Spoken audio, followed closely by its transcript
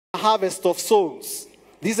harvest of souls.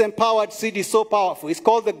 This empowered seed is so powerful. It's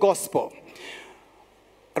called the gospel.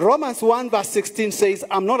 Romans 1 verse 16 says,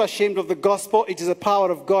 I'm not ashamed of the gospel. It is the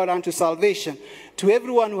power of God unto salvation to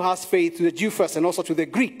everyone who has faith, to the Jew first and also to the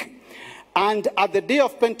Greek. And at the day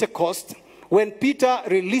of Pentecost, when Peter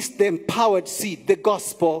released the empowered seed, the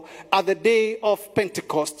gospel, at the day of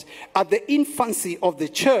Pentecost, at the infancy of the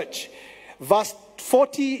church, verse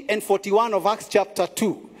 40 and 41 of Acts chapter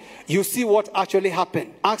 2, you see what actually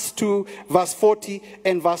happened. Acts 2 verse 40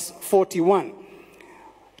 and verse 41.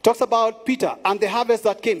 Talks about Peter and the harvest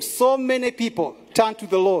that came. So many people turned to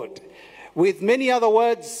the Lord. With many other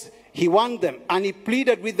words, he warned them and he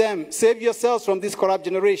pleaded with them, save yourselves from this corrupt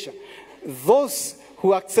generation. Those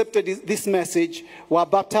who accepted this message were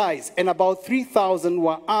baptized, and about 3,000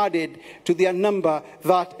 were added to their number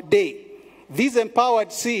that day. This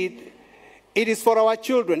empowered seed, it is for our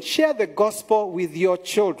children. Share the gospel with your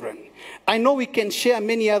children. I know we can share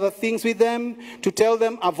many other things with them, to tell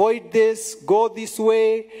them, avoid this, go this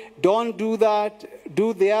way, don't do that,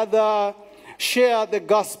 do the other. Share the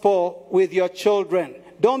gospel with your children.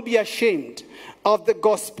 Don't be ashamed of the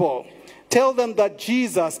gospel. Tell them that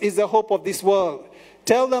Jesus is the hope of this world.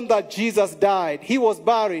 Tell them that Jesus died. He was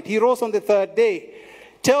buried. He rose on the third day.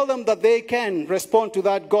 Tell them that they can respond to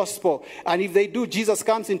that gospel. And if they do, Jesus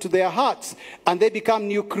comes into their hearts and they become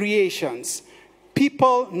new creations.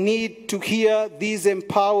 People need to hear this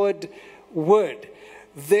empowered word.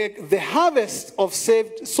 The harvest of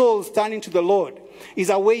saved souls turning to the Lord is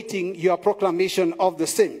awaiting your proclamation of the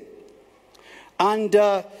same. And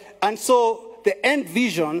so the end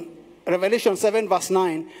vision, Revelation 7 verse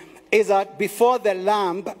 9, is that before the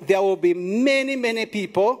Lamb there will be many, many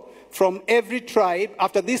people from every tribe.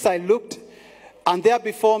 After this I looked, and there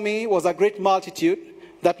before me was a great multitude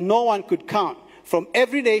that no one could count, from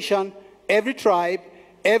every nation, every tribe,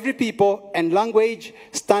 every people and language,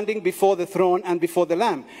 standing before the throne and before the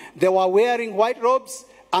Lamb. They were wearing white robes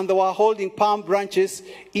and they were holding palm branches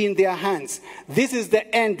in their hands. This is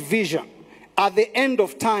the end vision. At the end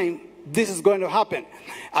of time, this is going to happen.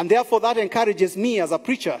 And therefore that encourages me as a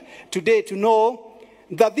preacher today to know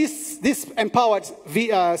that this empowered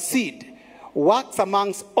seed works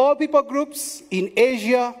amongst all people groups. In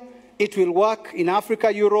Asia, it will work in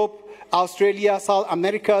Africa, Europe, Australia, South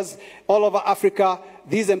Americas, all over Africa.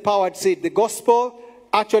 This empowered seed, the gospel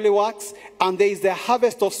actually works, and there is the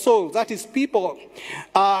harvest of souls. That is people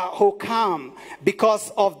who come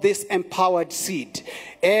because of this empowered seed.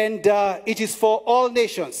 And it is for all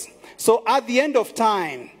nations. So at the end of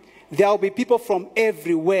time, there will be people from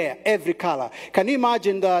everywhere, every color. Can you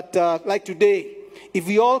imagine that, like today, if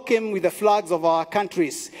we all came with the flags of our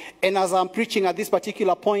countries, and as I'm preaching at this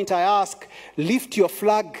particular point, I ask, lift your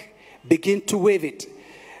flag, begin to wave it.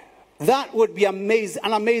 That would be amazing,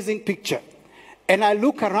 an amazing picture. And I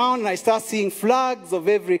look around and I start seeing flags of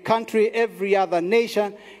every country, every other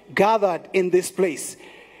nation gathered in this place.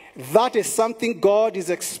 That is something God is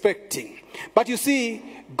expecting. But you see,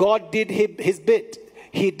 God did his bit.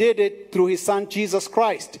 He did it through his son, Jesus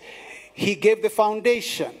Christ. He gave the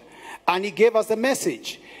foundation and he gave us the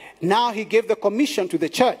message. Now he gave the commission to the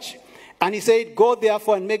church. And he said, go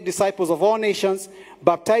therefore and make disciples of all nations,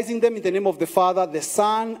 baptizing them in the name of the Father, the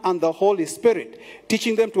Son, and the Holy Spirit,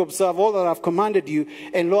 teaching them to observe all that I have commanded you,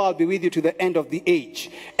 and lo, I'll be with you to the end of the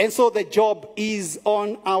age. And so the job is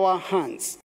on our hands.